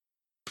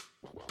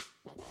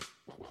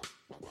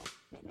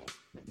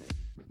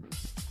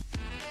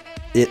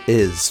It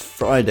is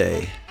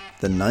Friday,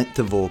 the 9th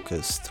of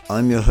August.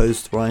 I'm your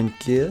host Ryan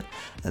Keir,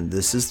 and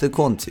this is the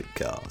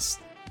QuantTipCast.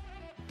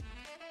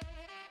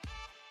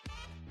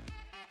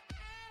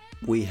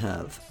 We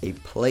have a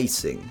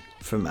placing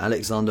from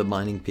Alexander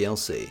Mining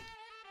plc,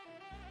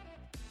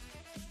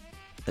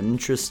 an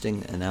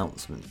interesting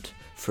announcement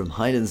from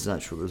Highlands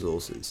Natural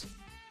Resources,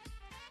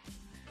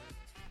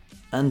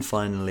 and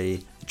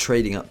finally, a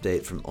trading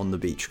update from On the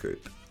Beach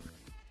Group.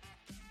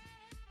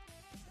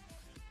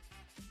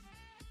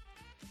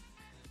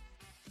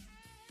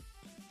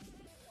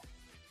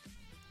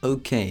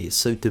 Okay,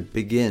 so to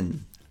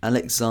begin,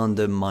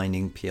 Alexander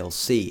Mining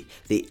plc,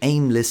 the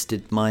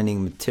AIM-listed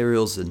mining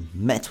materials and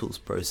metals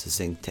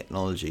processing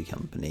technology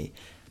company,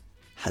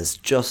 has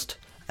just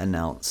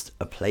announced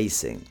a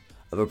placing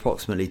of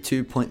approximately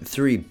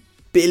 2.3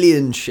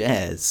 billion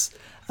shares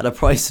at a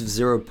price of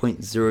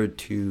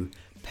 0.02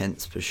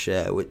 pence per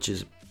share, which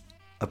is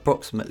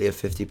approximately a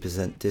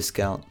 50%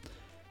 discount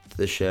to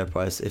the share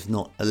price, if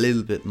not a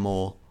little bit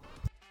more.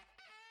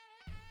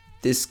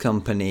 This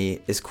company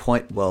is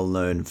quite well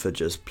known for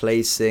just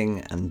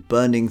placing and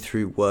burning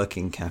through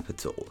working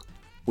capital.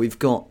 We've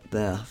got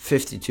their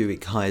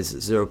 52-week highs at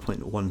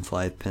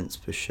 0.15 pence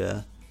per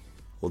share,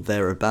 or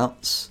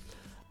thereabouts,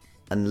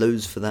 and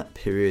lows for that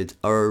period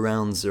are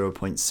around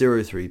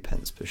 0.03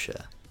 pence per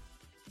share.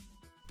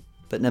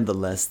 But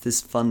nevertheless,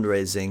 this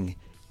fundraising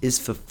is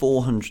for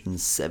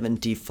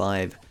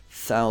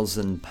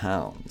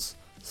 £475,000,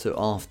 so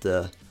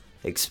after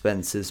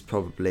expenses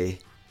probably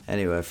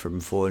anywhere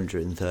from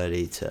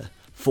 £430,000 to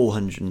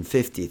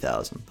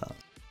 £450,000.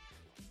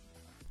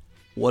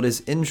 What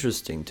is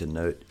interesting to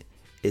note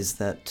is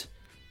that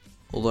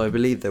although I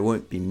believe there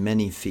won't be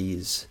many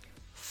fees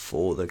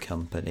for the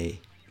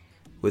company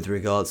with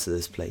regards to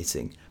this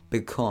placing,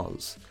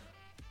 because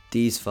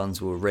these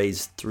funds were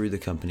raised through the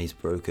company's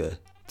broker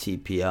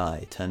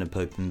TPI, Turner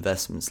Pope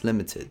Investments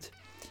Limited,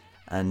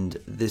 and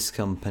this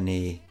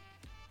company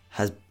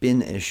has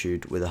been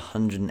issued with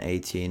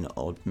 118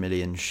 odd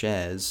million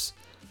shares,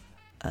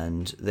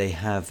 and they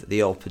have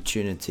the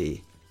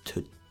opportunity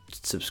to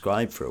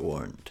subscribe for a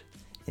warrant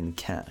in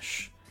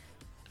cash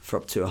for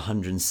up to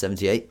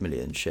 178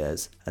 million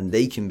shares, and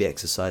they can be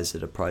exercised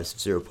at a price of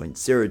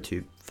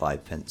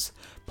 0.025 pence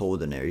per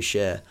ordinary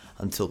share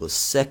until the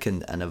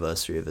second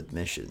anniversary of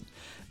admission,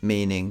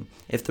 meaning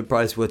if the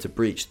price were to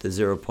breach the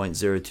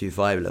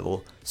 0.025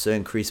 level, so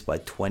increase by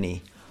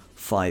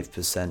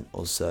 25%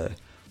 or so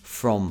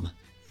from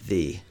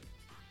the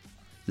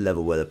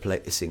level where the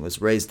placing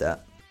was raised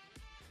at,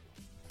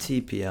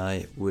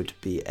 TPI would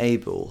be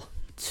able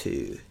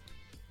to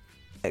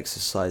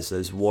exercise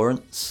those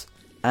warrants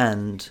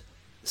and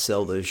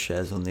sell those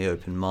shares on the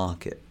open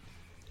market.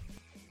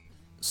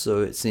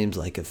 So it seems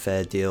like a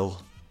fair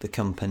deal. The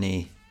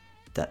company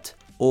that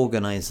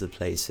organised the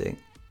placing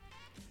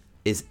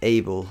is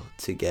able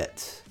to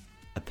get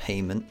a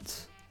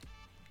payment.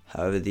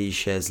 However, these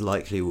shares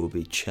likely will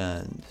be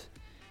churned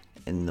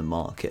in the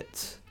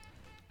market.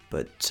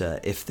 But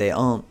if they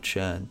aren't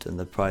churned and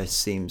the price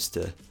seems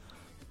to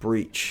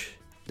breach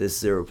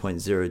this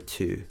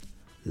 0.02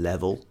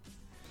 level,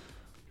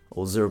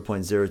 or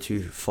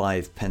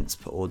 0.025 pence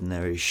per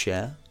ordinary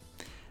share,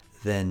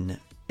 then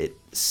it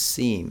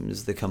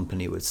seems the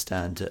company would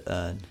stand to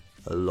earn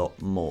a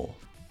lot more.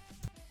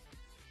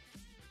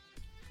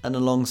 And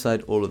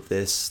alongside all of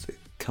this, the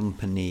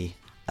company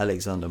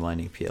Alexander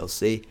Mining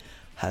plc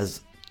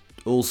has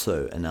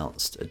also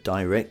announced a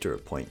director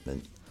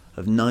appointment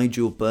of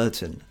Nigel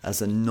Burton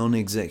as a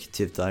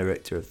non-executive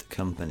director of the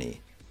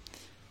company.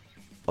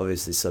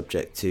 Obviously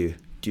subject to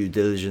due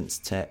diligence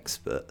checks,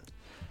 but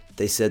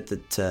they said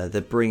that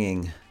they're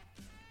bringing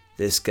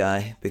this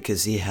guy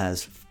because he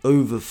has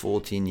over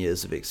 14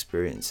 years of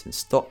experience in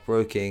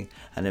stockbroking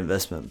and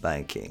investment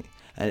banking,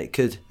 and it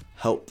could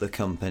help the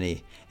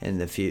company in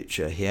the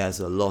future. He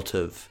has a lot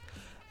of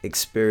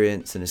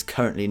experience and is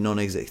currently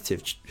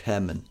non-executive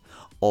chairman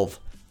of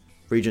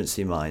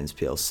Regency Mines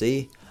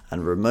plc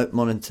and Remote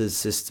Monitor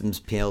Systems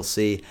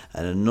plc,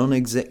 and a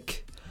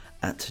non-exec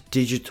at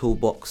Digital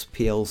Box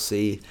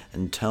plc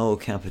and Tower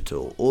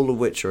Capital, all of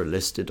which are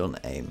listed on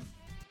AIM.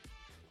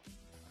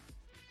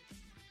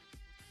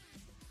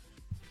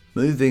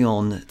 Moving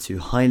on to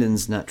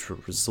Highlands Natural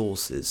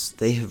Resources,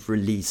 they have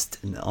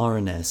released an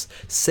RNS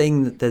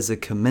saying that there's a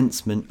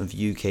commencement of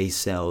UK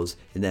sales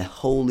in their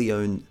wholly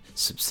owned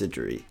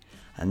subsidiary,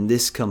 and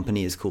this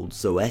company is called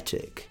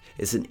Zoetic.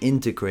 It's an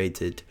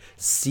integrated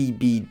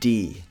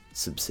CBD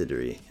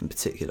subsidiary in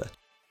particular.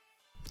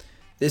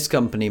 This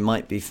company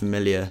might be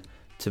familiar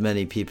to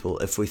many people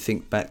if we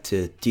think back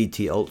to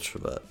DT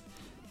Ultravert,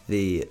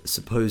 the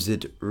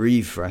supposed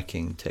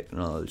refracking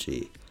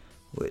technology,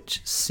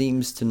 which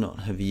seems to not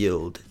have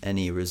yielded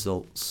any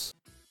results.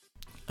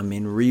 I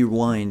mean,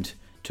 rewind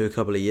to a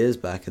couple of years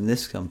back, and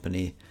this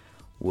company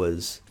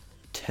was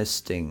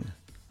testing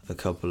a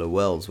couple of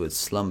wells with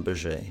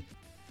Schlumberger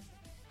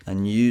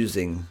and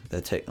using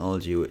their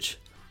technology, which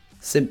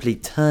simply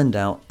turned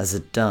out as a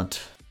dud.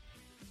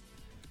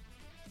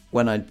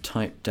 When I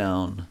typed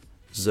down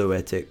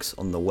Zoetics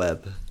on the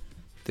web,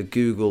 the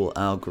Google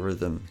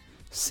algorithm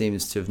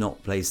seems to have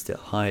not placed it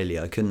highly.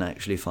 I couldn't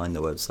actually find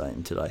the website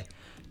until I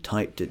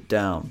typed it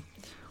down,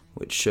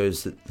 which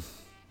shows that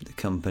the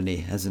company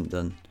hasn't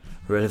done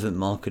relevant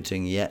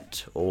marketing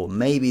yet, or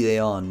maybe they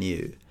are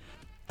new,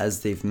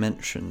 as they've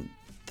mentioned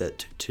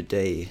that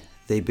today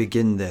they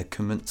begin their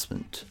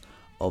commencement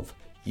of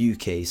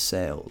UK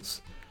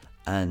sales.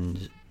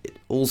 And it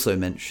also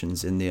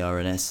mentions in the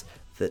RNS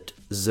that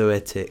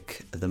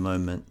Zoetic at the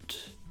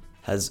moment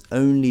has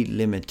only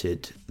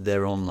limited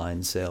their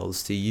online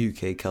sales to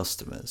UK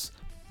customers,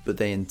 but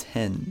they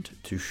intend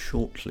to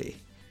shortly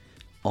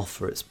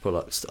offer its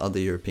products to other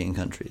European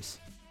countries.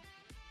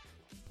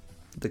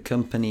 The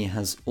company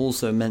has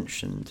also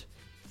mentioned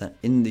that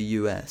in the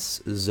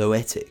US,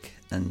 Zoetic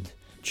and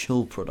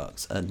Chill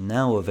products are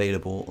now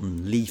available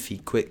on Leafy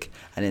Quick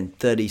and in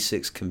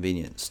 36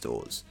 convenience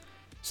stores.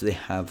 So they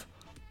have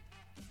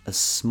a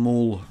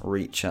small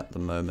reach at the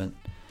moment,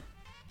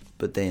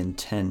 but they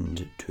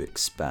intend to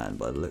expand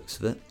by the looks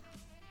of it.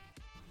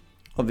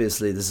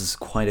 Obviously, this is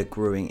quite a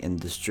growing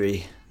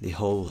industry, the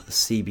whole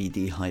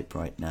CBD hype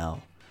right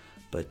now,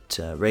 but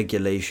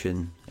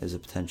regulation is a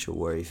potential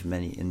worry for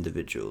many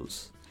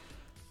individuals.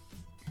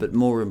 But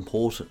more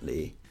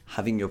importantly,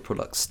 having your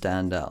products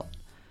stand out.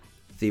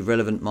 The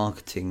relevant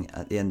marketing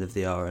at the end of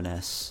the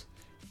RNS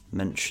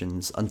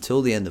mentions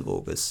until the end of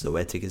August,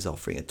 Zoetic is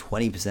offering a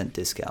 20%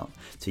 discount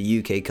to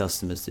UK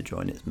customers to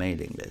join its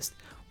mailing list,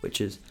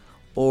 which is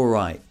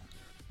alright,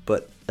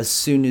 but as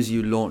soon as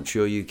you launch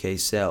your UK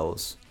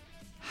sales,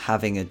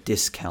 having a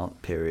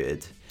discount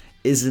period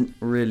isn't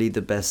really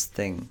the best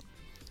thing,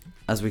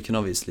 as we can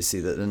obviously see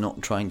that they're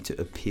not trying to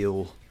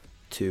appeal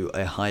to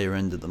a higher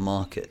end of the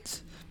market,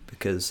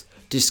 because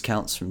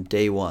discounts from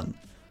day one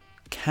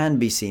can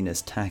be seen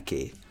as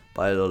tacky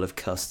by a lot of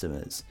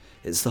customers.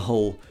 It's the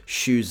whole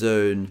Shoe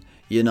Zone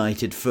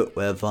United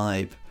Footwear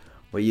vibe,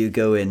 where you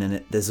go in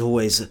and there's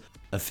always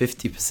a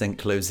 50%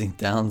 closing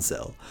down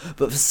sale,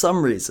 but for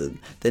some reason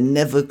they're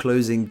never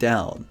closing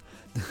down.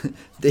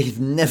 They've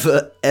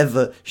never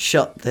ever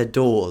shut their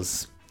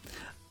doors.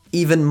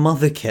 Even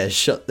Mothercare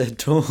shut their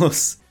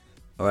doors,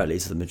 or at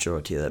least the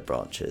majority of their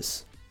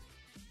branches.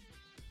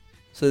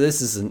 So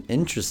this is an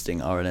interesting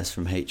RNS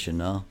from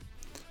H&R.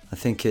 I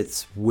think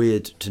it's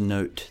weird to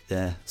note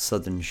their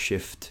sudden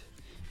shift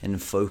in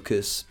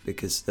focus,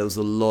 because there was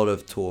a lot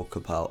of talk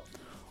about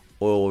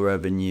oil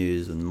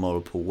revenues and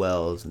multiple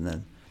wells and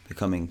then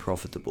becoming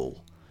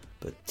profitable,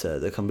 but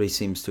the company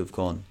seems to have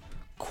gone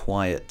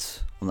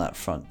quiet on that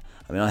front.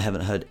 I mean, I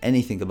haven't heard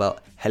anything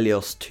about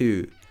Helios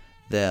 2,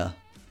 their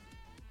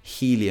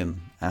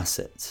helium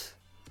asset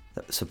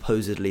that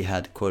supposedly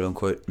had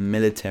quote-unquote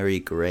military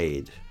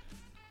grade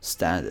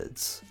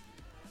standards,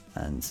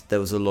 and there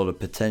was a lot of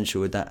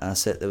potential with that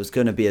asset. There was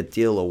going to be a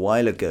deal a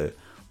while ago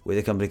with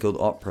a company called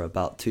Opera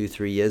about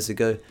 2-3 years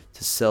ago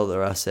to sell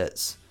their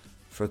assets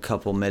for a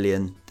couple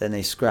million. Then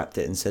they scrapped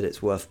it and said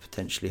it's worth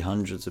potentially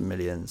hundreds of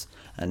millions,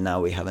 and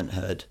now we haven't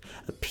heard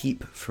a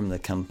peep from the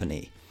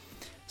company.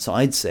 So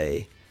I'd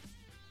say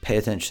pay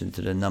attention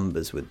to the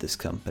numbers with this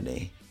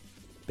company,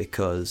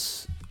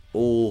 because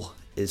all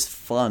is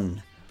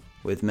fun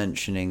with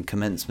mentioning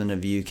commencement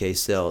of UK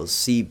sales,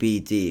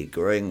 CBD,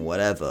 growing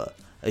whatever,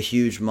 a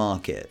huge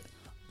market.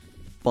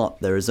 But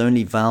there is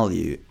only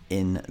value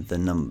in the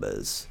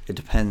numbers. It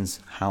depends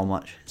how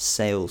much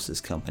sales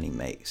this company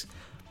makes.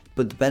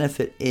 But the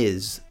benefit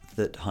is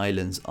that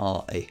Highlands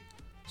are a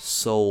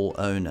sole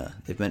owner.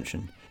 They've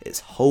mentioned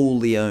it's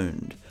wholly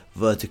owned,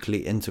 vertically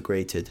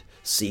integrated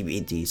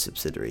CBD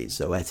subsidiary,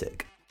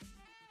 Zoetic.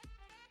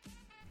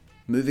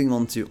 Moving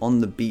on to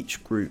On the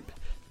Beach Group,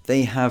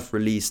 they have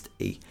released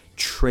a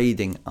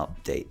trading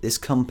update. This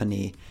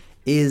company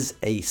is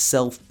a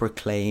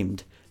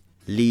self-proclaimed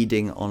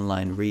leading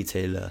online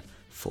retailer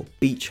for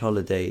beach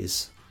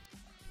holidays.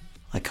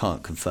 I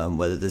can't confirm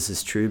whether this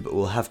is true, but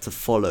we'll have to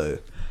follow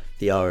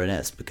the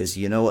RNS, because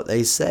you know what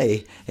they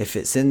say, if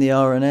it's in the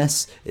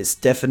RNS, it's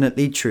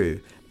definitely true.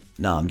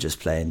 No, I'm just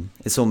playing.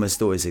 It's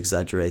almost always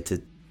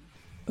exaggerated.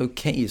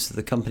 Okay, so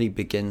the company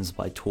begins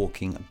by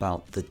talking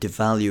about the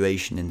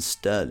devaluation in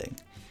sterling,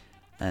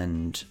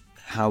 and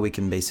how we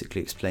can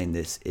basically explain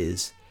this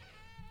is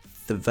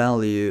the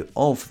value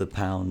of the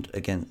pound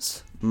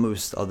against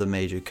most other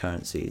major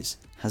currencies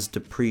has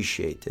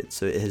depreciated,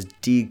 so it has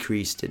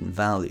decreased in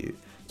value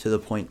to the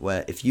point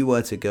where if you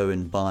were to go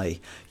and buy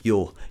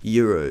your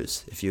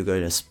euros, if you're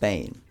going to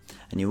Spain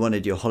and you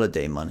wanted your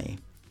holiday money,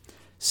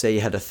 say you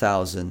had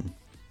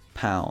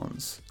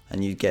 £1,000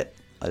 and you get,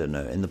 I don't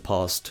know, in the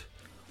past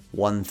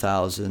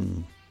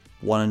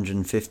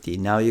 1,150,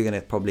 now you're going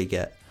to probably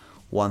get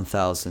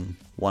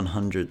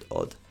 1,100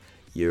 odd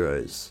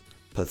euros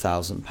per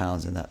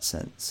 £1,000 in that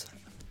sense.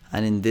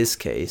 And in this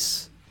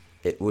case,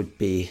 it would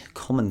be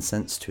common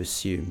sense to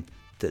assume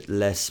that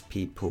less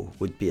people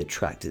would be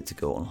attracted to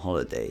go on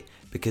holiday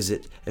because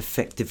it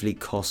effectively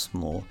costs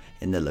more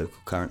in the local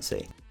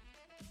currency.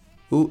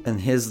 Ooh,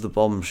 and here's the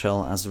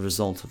bombshell as a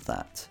result of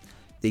that.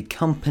 The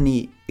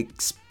company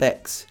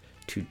expects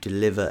to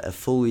deliver a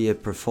full year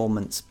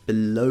performance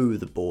below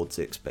the board's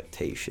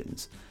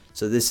expectations.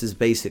 So this is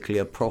basically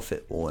a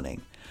profit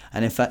warning.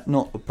 And in fact,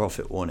 not a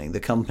profit warning. The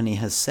company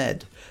has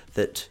said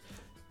that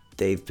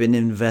they've been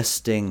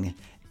investing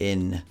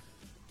in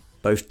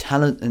both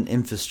talent and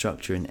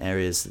infrastructure in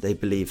areas that they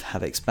believe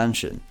have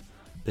expansion.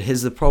 But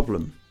here's the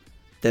problem.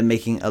 They're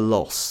making a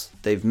loss.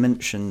 They've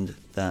mentioned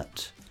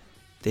that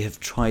they have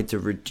tried to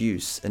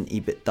reduce an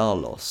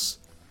EBITDA loss,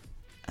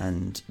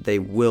 and they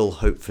will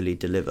hopefully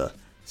deliver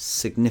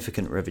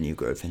significant revenue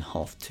growth in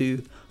half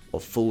 2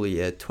 of full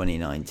year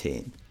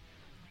 2019.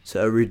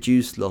 So a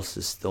reduced loss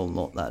is still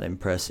not that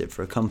impressive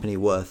for a company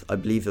worth, I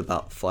believe,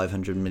 about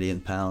 £500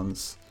 million.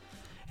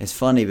 It's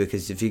funny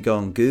because if you go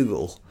on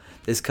Google,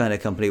 this kind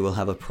of company will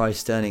have a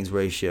price to earnings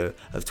ratio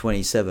of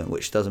 27,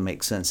 which doesn't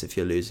make sense if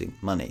you're losing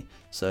money.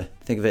 So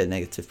think of it in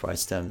negative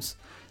price terms.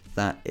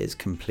 That is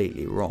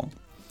completely wrong.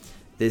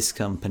 This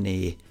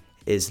company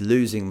is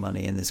losing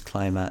money in this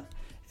climate,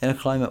 in a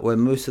climate where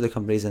most of the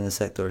companies in the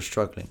sector are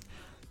struggling,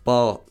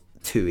 bar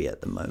TUI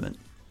at the moment.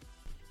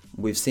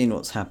 We've seen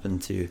what's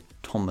happened to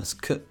Thomas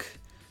Cook.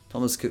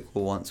 Thomas Cook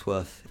were once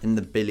worth in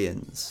the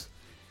billions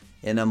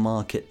in a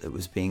market that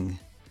was being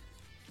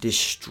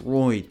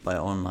destroyed by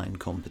online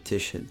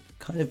competition,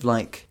 kind of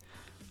like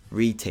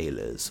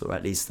retailers, or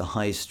at least the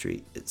high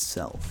street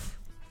itself.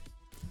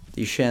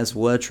 These shares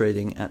were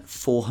trading at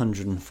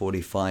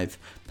 445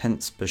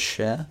 pence per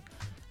share,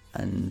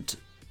 and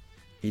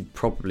you'd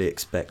probably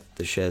expect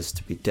the shares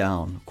to be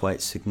down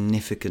quite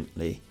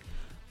significantly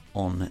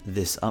on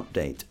this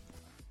update.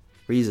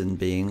 Reason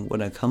being,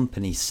 when a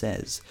company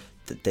says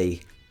that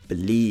they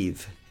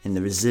believe in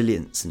the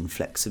resilience and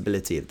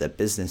flexibility of their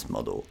business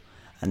model,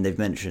 and they've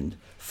mentioned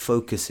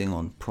focusing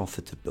on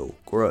profitable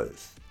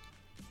growth.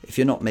 If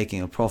you're not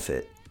making a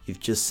profit, you've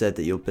just said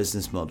that your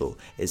business model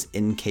is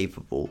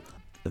incapable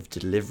of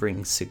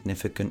delivering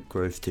significant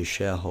growth to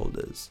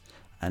shareholders,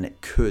 and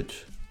it could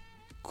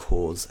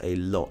cause a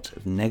lot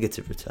of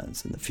negative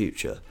returns in the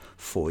future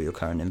for your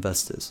current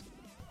investors.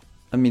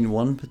 I mean,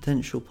 one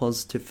potential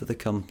positive for the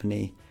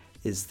company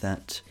is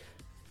that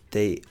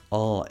they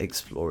are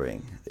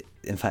exploring,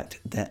 in fact,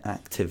 they're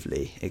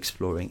actively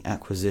exploring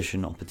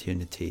acquisition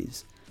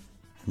opportunities,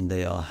 and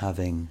they are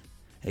having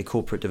a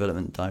corporate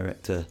development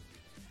director,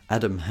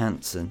 Adam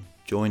Hansen,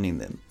 joining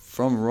them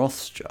from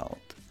Rothschild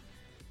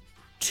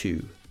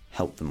to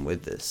help them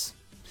with this.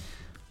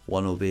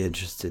 One will be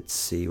interested to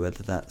see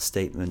whether that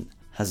statement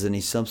has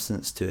any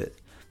substance to it,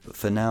 but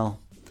for now,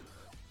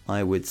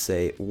 I would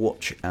say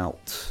watch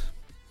out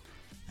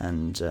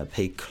and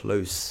pay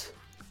close,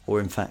 or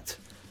in fact,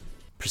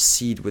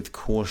 proceed with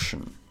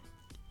caution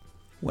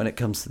when it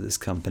comes to this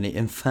company.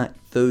 In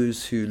fact,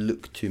 those who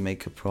look to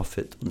make a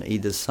profit on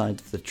either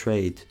side of the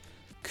trade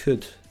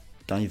could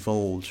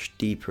divulge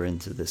deeper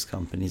into this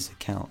company's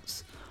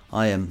accounts.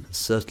 I am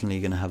certainly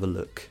going to have a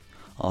look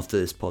after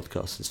this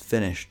podcast is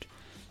finished,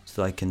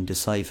 so that I can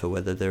decipher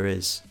whether there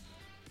is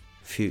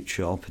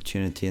future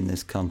opportunity in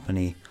this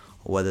company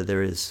or whether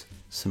there is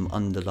some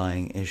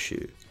underlying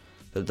issue.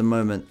 But at the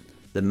moment,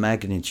 the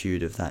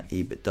magnitude of that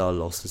EBITDA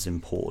loss is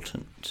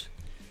important.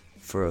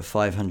 For a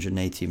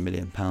 £580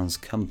 million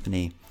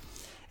company,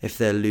 if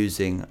they're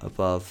losing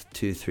above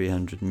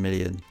 £200-300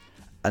 million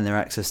and their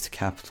access to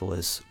capital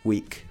is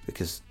weak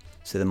because,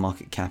 say, the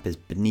market cap is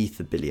beneath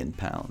 £1 billion,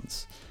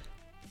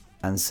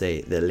 and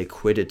say their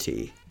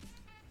liquidity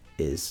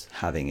is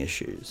having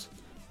issues.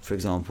 For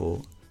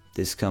example,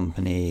 this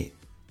company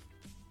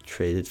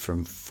traded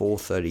from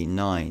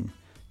 439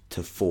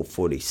 to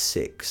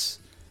 446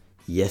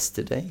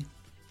 yesterday,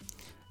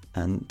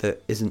 and there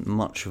isn't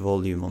much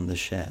volume on the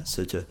share,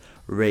 so to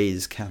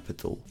raise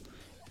capital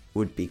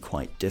would be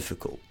quite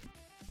difficult.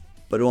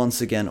 But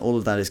once again, all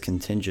of that is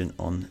contingent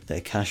on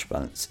their cash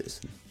balances.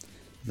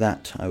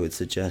 That I would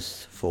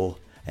suggest for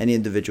any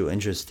individual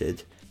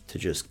interested to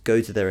just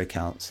go to their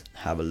accounts,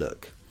 have a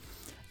look,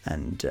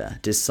 and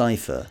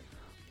decipher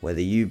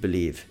whether you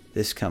believe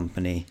this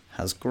company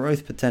has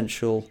growth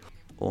potential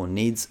or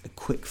needs a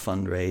quick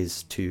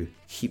fundraise to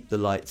keep the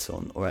lights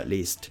on, or at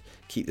least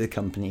keep the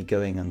company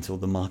going until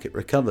the market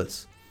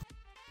recovers.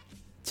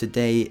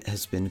 Today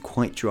has been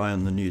quite dry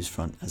on the news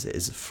front as it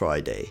is a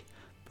Friday,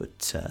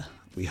 but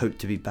we hope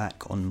to be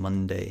back on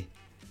Monday.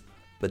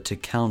 But to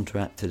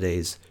counteract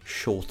today's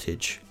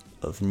shortage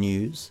of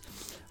news,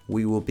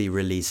 we will be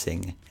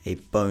releasing a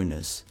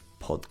bonus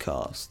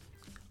podcast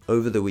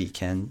over the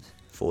weekend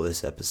for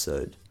this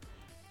episode.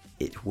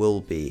 It will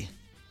be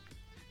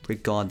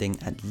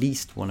regarding at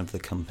least one of the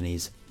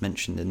companies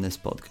mentioned in this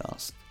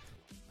podcast.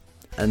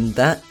 And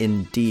that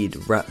indeed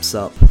wraps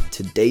up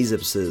today's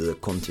episode of the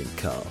Quantium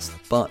Cast.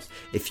 But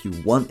if you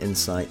want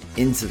insight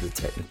into the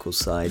technical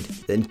side,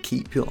 then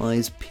keep your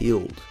eyes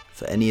peeled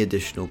for any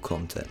additional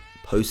content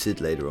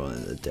posted later on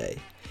in the day,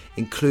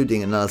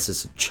 including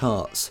analysis of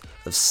charts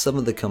of some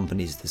of the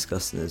companies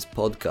discussed in this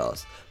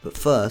podcast. But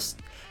first,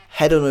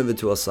 head on over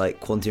to our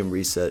site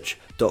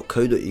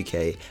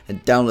quantiumresearch.co.uk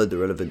and download the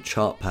relevant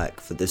chart pack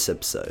for this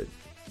episode.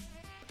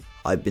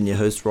 I've been your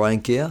host,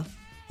 Ryan Keir.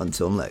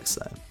 Until next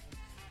time.